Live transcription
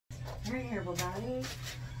Hey everybody,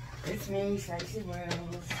 it's me, Stacey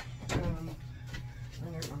Wells.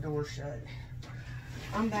 I get my door shut.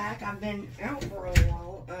 I'm back. I've been out for a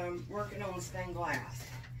while, working on stained glass.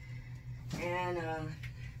 And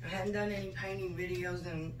I haven't done any painting videos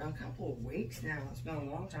in a couple of weeks now. It's been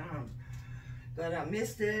a long time. But I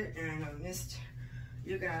missed it, and I missed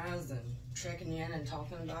you guys and checking in and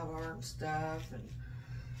talking about art and stuff. And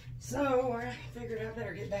so I figured I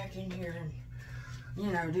better get back in here and, you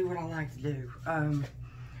know, do what I like to do. And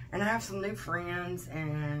I have some new friends,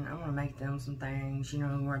 and I want to make them some things, you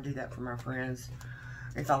know, I do that for my friends.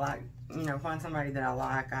 If I like, you know, find somebody that I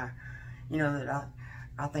like, you know, that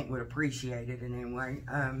I think would appreciate it in any way,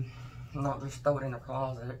 not just throw it in the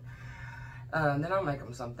closet, then I'll make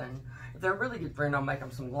them something. If they're a really good friend, I'll make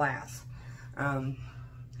them some glass.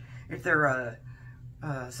 If they're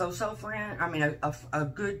a so-so friend, I mean a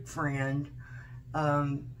good friend,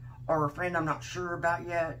 or a friend I'm not sure about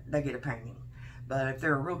yet, they get a painting. But if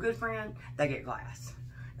they're a real good friend, they get glass.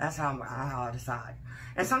 That's how I decide.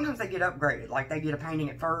 And sometimes they get upgraded, like they get a painting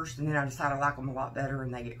at first, and then I decide I like them a lot better,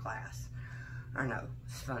 and they get glass. I know,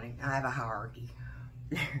 it's funny. I have a hierarchy.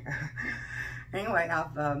 Anyway,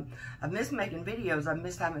 I've missed making videos. I've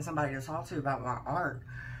missed having somebody to talk to about my art.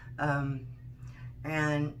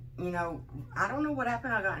 And, you know, I don't know what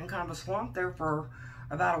happened. I got in kind of a slump there for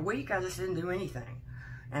about a week. I just didn't do anything.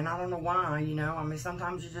 And I don't know why, you know. I mean,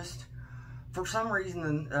 sometimes you just, for some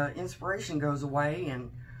reason, the inspiration goes away. And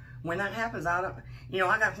when that happens, I don't, you know,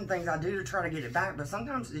 I got some things I do to try to get it back. But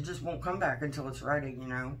sometimes it just won't come back until it's ready, you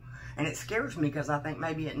know. And it scares me because I think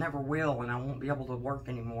maybe it never will. And I won't be able to work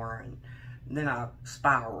anymore. And then I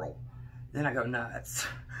spiral. Then I go nuts.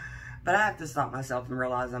 But I have to stop myself and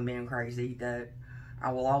realize I'm being crazy, that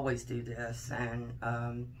I will always do this. And,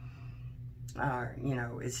 you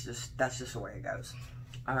know, it's just, that's just the way it goes.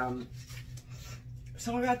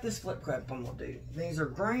 So I got this flip cup I'm going to do. These are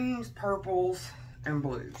greens, purples, and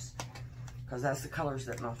blues. Because that's the colors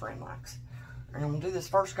that my friend likes. And I'm going to do this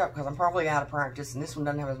first cup because I'm probably out of practice. And this one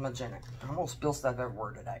doesn't have as much in it. I'm going to spill stuff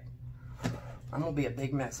everywhere today. I'm going to be a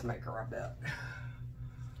big mess maker, I bet.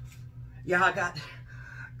 Yeah,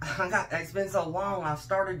 it's been so long, I've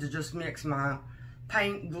started to just mix my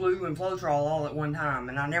paint, glue, and Floetrol all at one time,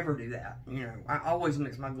 and I never do that, you know. I always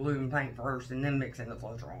mix my glue and paint first, and then mix in the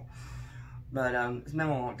Floetrol. But, it's been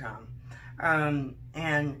a long time.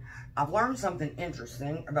 And I've learned something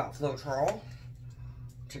interesting about Floetrol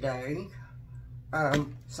today.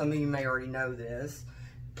 Some of you may already know this.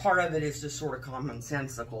 Part of it is just sort of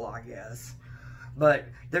commonsensical, I guess. But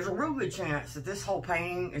there's a real good chance that this whole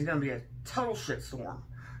painting is going to be a total shitstorm.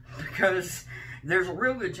 Because there's a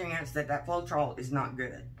real good chance that that Floetrol is not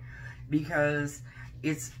good. Because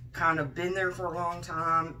it's kind of been there for a long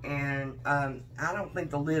time. And I don't think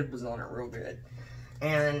the lid was on it real good.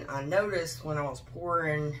 And I noticed when I was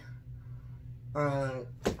pouring, I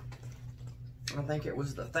think it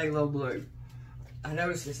was the phthalo blue. I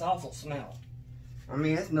noticed this awful smell. I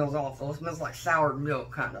mean, it smells awful. It smells like soured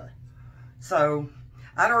milk, kind of. So,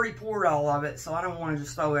 I'd already poured all of it, so I don't want to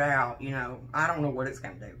just throw it out, you know. I don't know what it's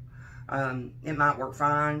going to do. It might work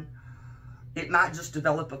fine. It might just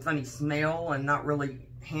develop a funny smell and not really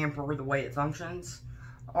hamper the way it functions.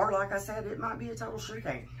 Or, like I said, it might be a total shit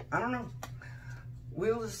can. I don't know.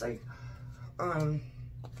 We'll just see. Wow,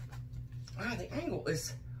 the angle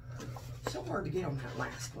is so hard to get on that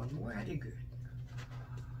last one. Boy, I did good.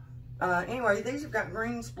 Anyway, these have got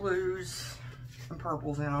greens, blues, and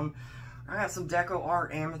purples in them. I got some Deco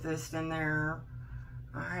Art Amethyst in there.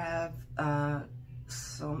 I have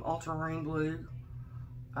some Ultramarine Blue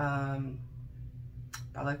by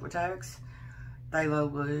Liquitex. Phthalo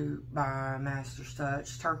Blue by Master's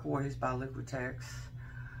Touch. Turquoise by Liquitex.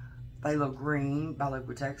 Phthalo Green by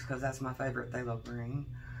Liquitex, because that's my favorite phthalo green.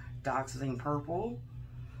 Dioxazine Purple,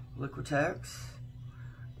 Liquitex.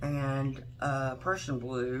 And Prussian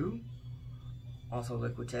Blue, also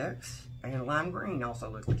Liquitex. And Lime Green,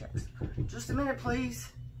 also Liquitex. Just a minute,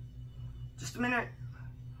 please. Just a minute.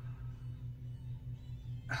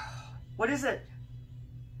 What is it?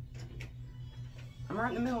 I'm right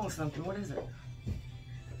in the middle of something. What is it?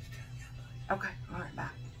 Okay, alright, bye.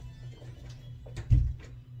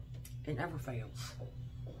 It never fails.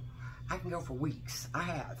 I can go for weeks. I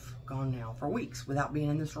have gone now for weeks without being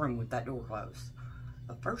in this room with that door closed.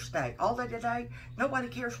 The first day, all day today, nobody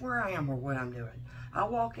cares where I am or what I'm doing. I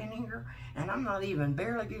walk in here, and I'm not even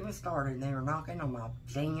barely getting started, and they're knocking on my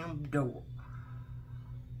damn door.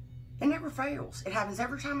 It never fails. It happens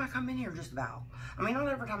every time I come in here, just about. I mean, not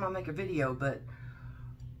every time I make a video, but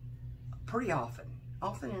pretty often.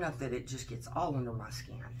 Often enough that it just gets all under my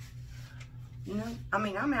skin. You know, I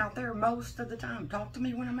mean, I'm out there most of the time. Talk to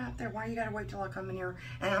me when I'm out there. Why you gotta wait till I come in here?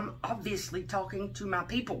 And I'm obviously talking to my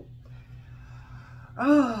people.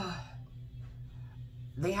 Oh,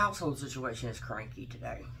 the household situation is cranky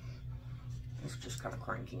today. It's just kind of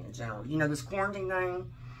cranky in general. You know, this quarantine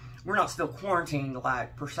thing, we're not still quarantined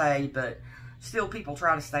like per se, but still people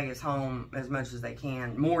try to stay at home as much as they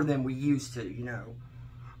can, more than we used to, you know.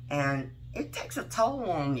 And it takes a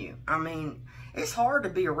toll on you. I mean, it's hard to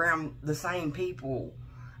be around the same people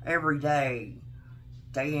every day,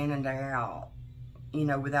 day in and day out, you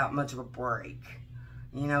know, without much of a break.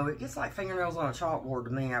 You know, it gets like fingernails on a chalkboard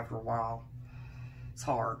to me after a while. It's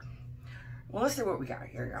hard. Well, let's see what we got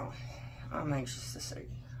here, y'all. I'm anxious to see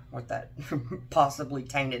what that possibly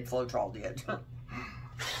tainted Floetrol did.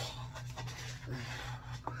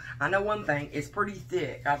 I know one thing, it's pretty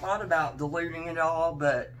thick. I thought about diluting it all,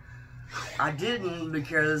 but I didn't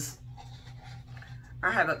because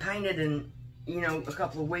I haven't painted in, you know, a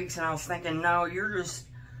couple of weeks, and I was thinking, no, you're just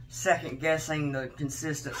second guessing the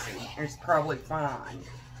consistency. It's probably fine.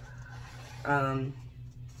 And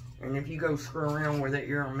if you go screw around with it,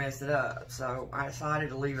 you're gonna mess it up. So I decided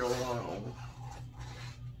to leave it alone.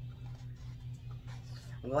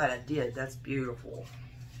 I'm glad I did. That's beautiful.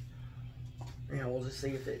 You know, we'll just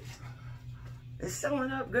see if it's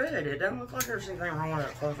selling up good. It doesn't look like there's anything wrong with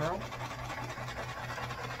it, Floetrol.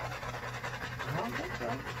 I don't think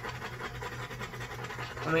so.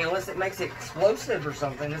 I mean, unless it makes it explosive or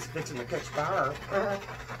something, it's fixing to catch fire.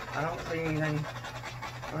 I don't see anything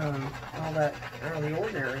all that out of the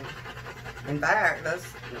ordinary. In fact, those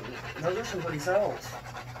are some pretty cells.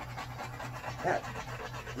 That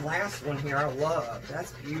last one here I love.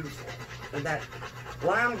 That's beautiful. And that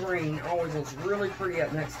lime green always looks really pretty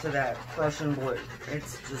up next to that Prussian blue.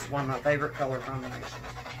 It's just one of my favorite color combinations.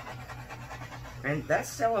 And that's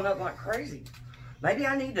selling up like crazy. Maybe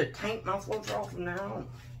I need to taint my Floetrol from now on.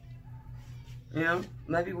 You know,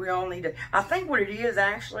 maybe we all need to. I think what it is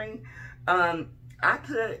actually, I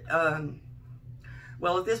put,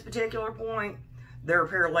 well, at this particular point, there are a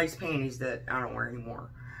pair of lace panties that I don't wear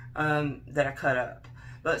anymore, that I cut up.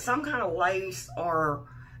 But some kind of lace or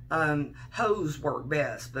hose work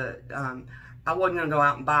best, but I wasn't going to go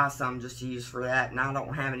out and buy some just to use for that, and I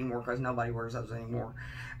don't have any more because nobody wears those anymore.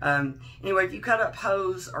 Anyway, if you cut up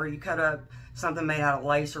hose or you cut up something made out of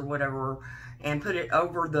lace or whatever, and put it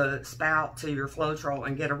over the spout to your Floetrol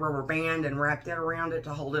and get a rubber band and wrap that around it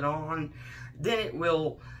to hold it on, then it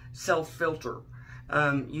will self-filter.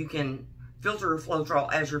 You can filter your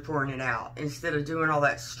Floetrol as you're pouring it out. Instead of doing all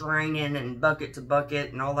that straining and bucket to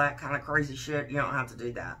bucket and all that kind of crazy shit, you don't have to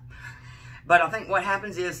do that. But I think what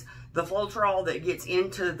happens is the Floetrol that gets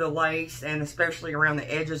into the lace and especially around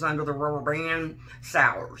the edges under the rubber band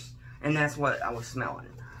sours. And that's what I was smelling.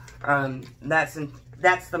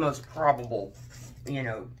 That's the most probable, you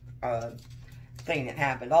know, thing that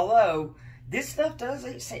happened. Although, this stuff does,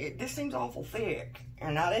 this seems awful thick.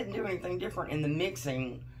 And I didn't do anything different in the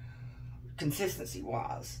mixing,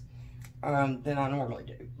 consistency-wise, than I normally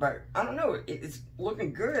do. But, I don't know, it's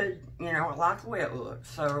looking good. You know, I like the way it looks.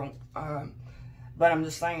 So, but I'm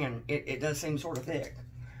just saying, it does seem sort of thick.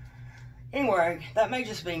 Anyway, that may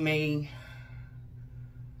just be me,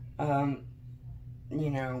 you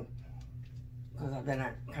know, because I've been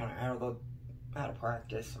kind of out of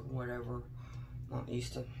practice or whatever. Not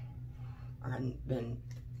used to. I hadn't been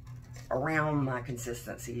around my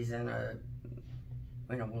consistencies in a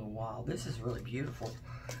little while. This is really beautiful,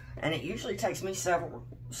 and it usually takes me several.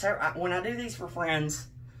 When I do these for friends,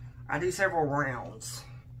 I do several rounds.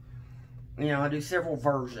 You know, I do several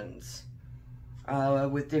versions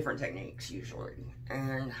with different techniques usually,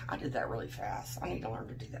 and I did that really fast. I need to learn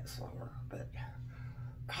to do that slower, but.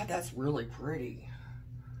 God, that's really pretty.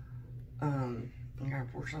 I'm gonna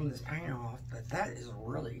pour some of this paint off, but that is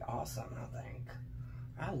really awesome, I think.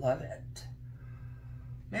 I love it.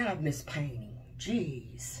 Man, I've missed painting.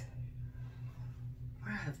 Jeez.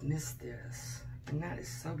 I have missed this. And that is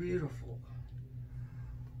so beautiful.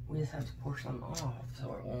 We just have to pour some off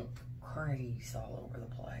so it won't craze all over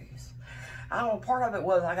the place. I don't know, part of it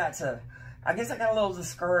was I guess I got a little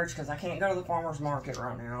discouraged because I can't go to the farmer's market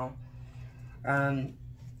right now.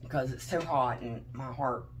 Because it's too hot and my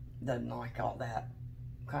heart doesn't like all that.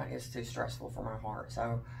 It's too stressful for my heart,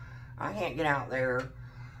 so I can't get out there.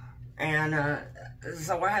 And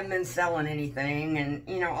so I haven't been selling anything, and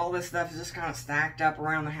you know, all this stuff is just kind of stacked up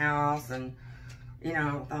around the house. And you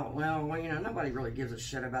know, I thought, well, you know, nobody really gives a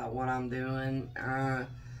shit about what I'm doing.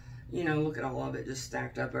 You know, look at all of it just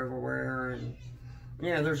stacked up everywhere, and you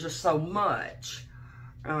know, there's just so much.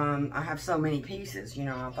 I have so many pieces, you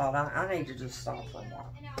know, I thought I need to just stop for a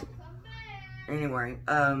while. Anyway,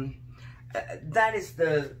 that is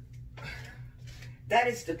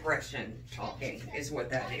depression talking, is what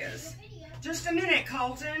that is. Just a minute,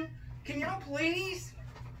 Colton. Can y'all please?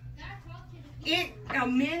 In a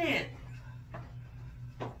minute.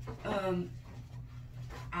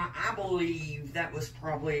 I believe that was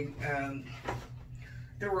probably,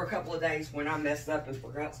 there were a couple of days when I messed up and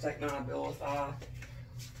forgot to take my Abilify.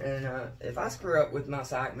 And if I screw up with my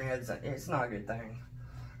psych meds, it's not a good thing.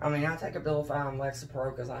 I mean, I take Abilify and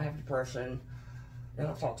Lexapro because I have depression. And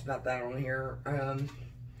I've talked about that on here.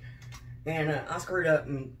 I screwed up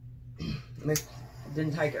and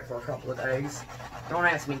didn't take it for a couple of days. Don't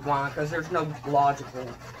ask me why, because there's no logical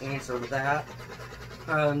answer to that.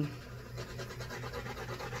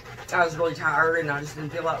 I was really tired and I just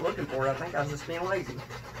didn't feel like looking for it. I think I was just being lazy.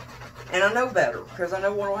 And I know better, because I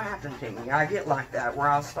know what will happen to me. I get like that, where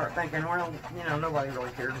I'll start thinking, well, you know, nobody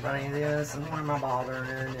really cares about any of this, and why am I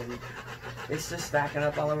bothering? And it's just stacking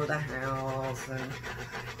up all over the house.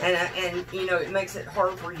 And you know, it makes it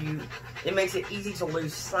hard for you. It makes it easy to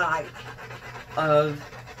lose sight of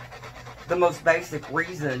the most basic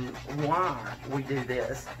reason why we do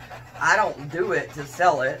this. I don't do it to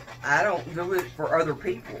sell it. I don't do it for other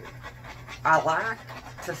people. I like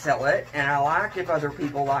to sell it, and I like if other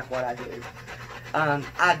people like what I do.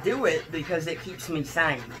 I do it because it keeps me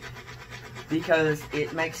sane. Because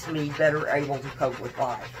it makes me better able to cope with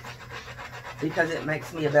life. Because it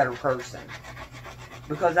makes me a better person.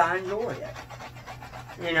 Because I enjoy it.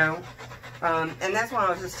 You know? And that's why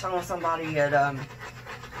I was just telling somebody at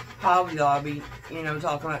Hobby Lobby, you know,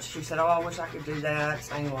 talking about, she said, oh, I wish I could do that,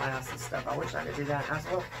 stained glass and stuff. I wish I could do that. And I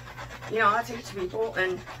said, well, you know, I teach people,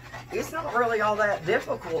 and it's not really all that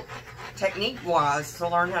difficult technique-wise to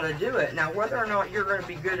learn how to do it. Now, whether or not you're going to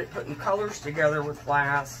be good at putting colors together with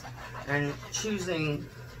glass and choosing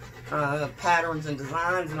patterns and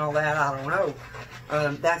designs and all that, I don't know.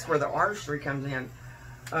 That's where the artistry comes in.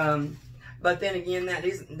 But then again, that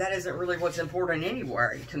isn't really what's important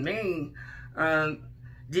anyway. To me,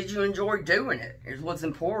 did you enjoy doing it? Is what's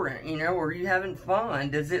important, you know? Are you having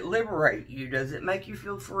fun? Does it liberate you? Does it make you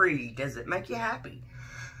feel free? Does it make you happy?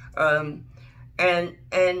 And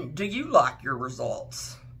do you like your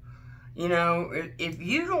results? You know, if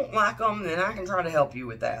you don't like them, then I can try to help you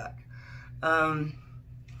with that.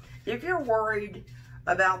 If you're worried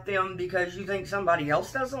about them because you think somebody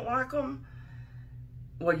else doesn't like them,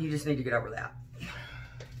 well, you just need to get over that.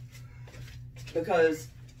 Because,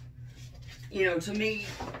 you know, to me,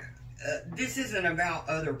 this isn't about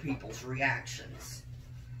other people's reactions.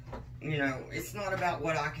 You know, it's not about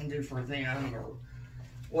what I can do for them or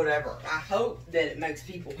whatever. I hope that it makes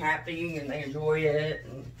people happy and they enjoy it.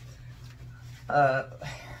 And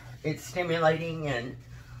it's stimulating and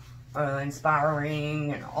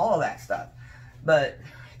inspiring and all of that stuff. But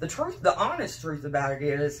the honest truth about it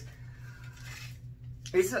is,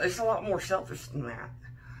 it's a lot more selfish than that.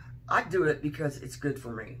 I do it because it's good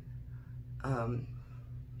for me.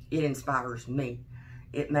 It inspires me.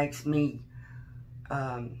 It makes me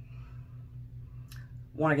want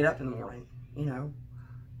to get up in the morning, you know,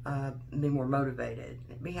 be more motivated,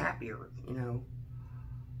 be happier, you know.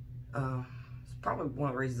 It's probably one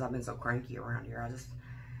of the reasons I've been so cranky around here. I just,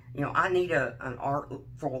 you know, I need an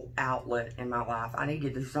artful outlet in my life. I need to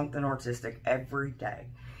do something artistic every day.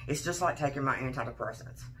 It's just like taking my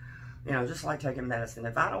antidepressants. You know, just like taking medicine.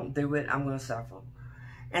 If I don't do it, I'm going to suffer.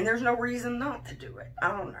 And there's no reason not to do it. I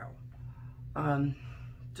don't know.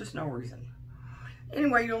 Just no reason.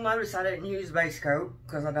 Anyway, you'll notice I didn't use base coat,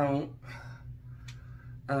 because I don't.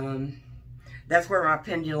 That's where my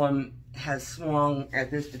pendulum has swung at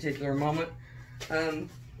this particular moment.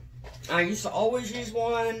 I used to always use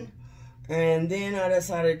one, and then I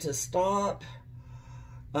decided to stop.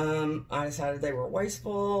 I decided they were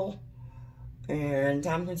wasteful and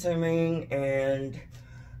time-consuming, and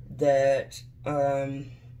that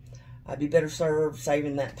I'd be better served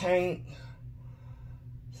saving that paint,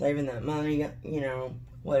 saving that money, you know,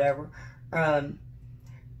 whatever.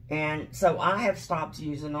 And so I have stopped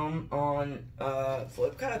using them on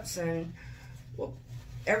flip cups and, well,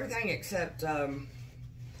 everything except,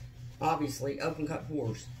 obviously, open cut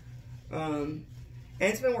pours. And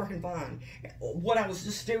it's been working fine. What I was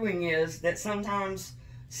just doing is that sometimes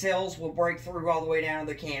cells will break through all the way down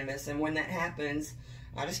to the canvas, and when that happens,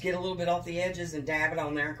 I just get a little bit off the edges and dab it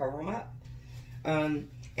on there and cover them up. And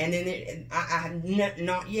then I have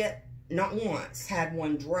not once had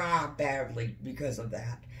one dry badly because of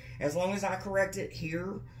that. As long as I correct it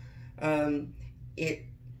here, it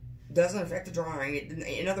doesn't affect the drying.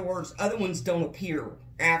 In other words, other ones don't appear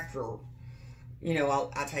after, you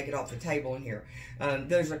know, I take it off the table in here.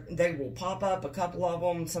 They will pop up, a couple of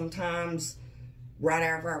them sometimes, right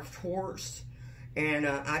after I've torched, and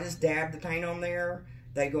I just dab the paint on there.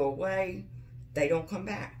 They go away. They don't come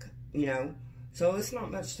back, you know. So it's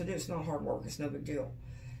not much to do. It's not hard work. It's no big deal.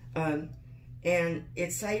 And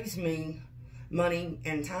it saves me money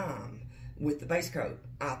and time with the base coat,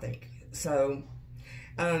 I think. So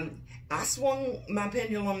I swung my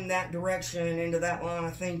pendulum that direction into that line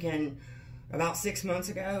of thinking about 6 months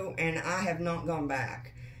ago, and I have not gone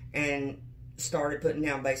back and started putting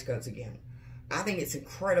down base coats again. I think it's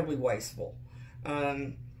incredibly wasteful.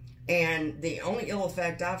 And the only ill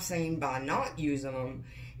effect I've seen by not using them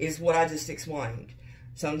is what I just explained.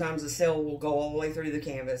 Sometimes the cell will go all the way through the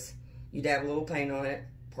canvas. You dab a little paint on it,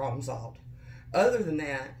 problem solved. Other than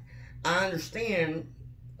that, I understand,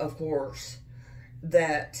 of course,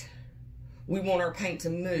 that we want our paint to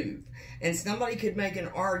move. And somebody could make an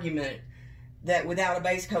argument that without a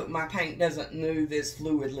base coat, my paint doesn't move as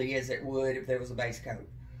fluidly as it would if there was a base coat.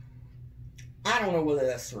 I don't know whether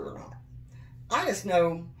that's true or not. I just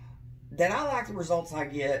know that I like the results I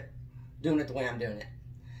get doing it the way I'm doing it.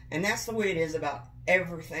 And that's the way it is about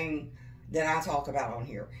everything that I talk about on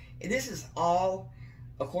here. This is all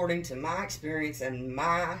according to my experience and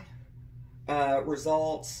my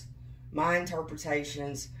results, my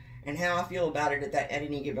interpretations, and how I feel about it at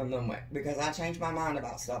any given moment. Because I change my mind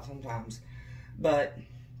about stuff sometimes. But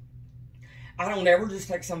I don't ever just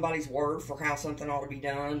take somebody's word for how something ought to be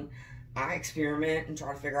done. I experiment and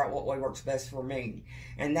try to figure out what way works best for me.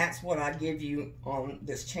 And that's what I give you on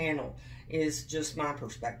this channel, is just my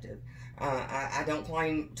perspective. I don't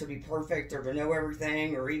claim to be perfect or to know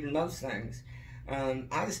everything or even most things.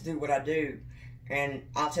 I just do what I do, and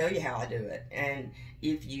I'll tell you how I do it. And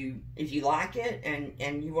if you like it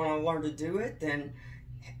and you want to learn to do it, then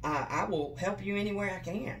I will help you any way I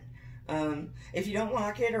can. If you don't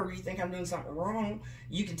like it or you think I'm doing something wrong,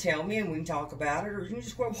 you can tell me and we can talk about it, or you can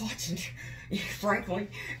just quit watching, frankly,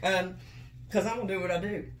 because I'm going to do what I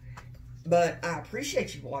do. But I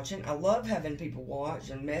appreciate you watching. I love having people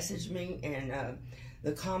watch and message me and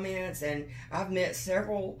the comments, and I've met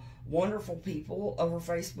several wonderful people over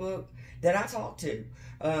Facebook that I talk to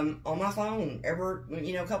on my phone every,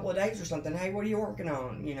 couple of days or something. Hey, what are you working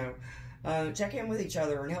on? Check in with each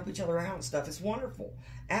other and help each other out and stuff. It's wonderful.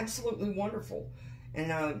 Absolutely wonderful.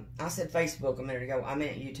 And I said Facebook a minute ago. I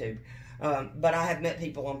meant YouTube. But I have met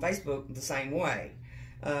people on Facebook the same way.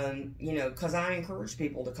 Because I encourage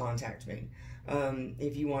people to contact me.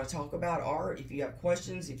 If you want to talk about art, if you have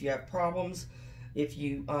questions, if you have problems, if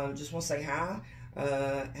you just want to say hi,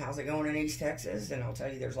 how's it going in East Texas? And I'll tell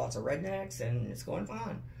you there's lots of rednecks and it's going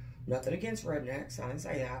fine. Nothing against rednecks. I didn't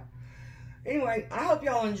say that. Anyway, I hope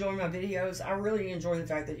y'all enjoy my videos. I really enjoy the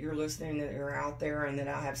fact that you're listening, that you're out there, and that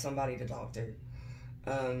I have somebody to talk to.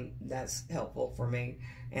 That's helpful for me.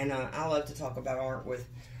 And I love to talk about art with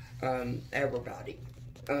everybody.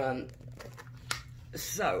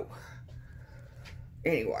 So,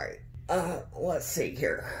 anyway, let's see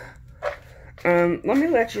here. Let me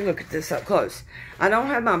let you look at this up close. I don't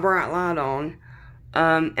have my bright light on,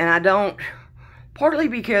 and I don't, partly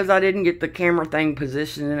because I didn't get the camera thing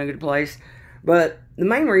positioned in a good place, but the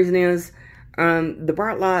main reason is, the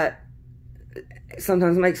bright light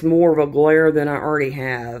sometimes makes more of a glare than I already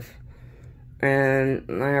have,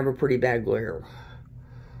 and I have a pretty bad glare.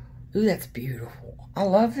 Ooh, that's beautiful. I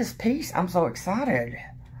love this piece. I'm so excited.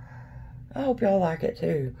 I hope y'all like it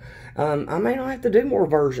too. I may not have to do more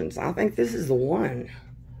versions. I think this is the one.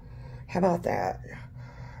 How about that?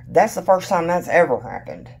 That's the first time that's ever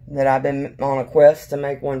happened. That I've been on a quest to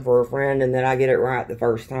make one for a friend and that I get it right the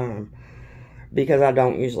first time. Because I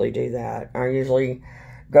don't usually do that. I usually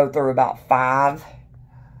go through about 5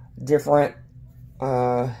 different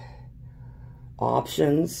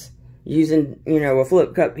options. Using, a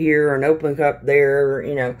flip cup here, an open cup there,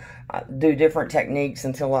 I do different techniques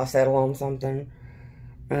until I settle on something.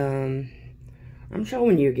 I'm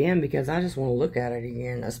showing you again because I just want to look at it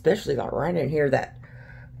again, especially like right in here, that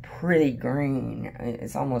pretty green.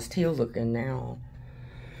 It's almost teal looking now.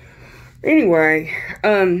 Anyway,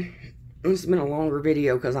 it's been a longer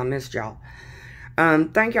video because I missed y'all.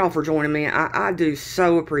 Thank y'all for joining me. I do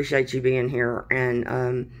so appreciate you being here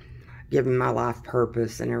and, giving my life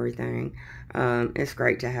purpose and everything. It's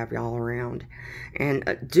great to have y'all around.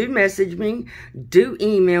 And do message me. Do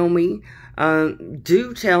email me.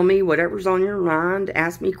 Do tell me whatever's on your mind.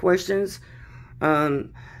 Ask me questions.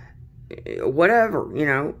 Whatever,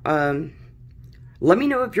 Let me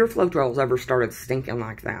know if your Floetrol's ever started stinking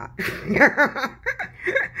like that.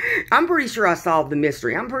 I'm pretty sure I solved the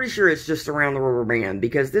mystery. I'm pretty sure it's just around the rubber band.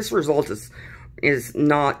 Because this result is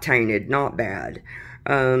not tainted. Not bad.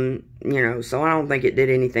 So I don't think it did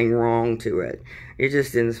anything wrong to it. It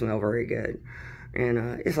just didn't smell very good.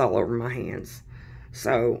 and it's all over my hands.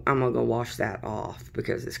 So I'm gonna go wash that off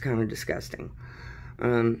because it's kind of disgusting.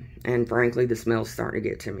 And frankly, the smell's starting to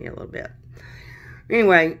get to me a little bit.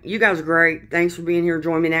 Anyway, you guys are great. Thanks for being here.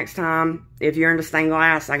 Join me next time. If you're into stained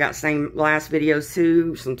glass, I got stained glass videos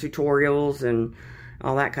too, some tutorials and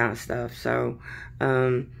all that kind of stuff. So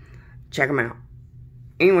check them out.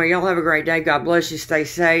 Anyway, y'all have a great day. God bless you. Stay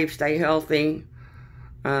safe. Stay healthy.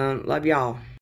 Love y'all.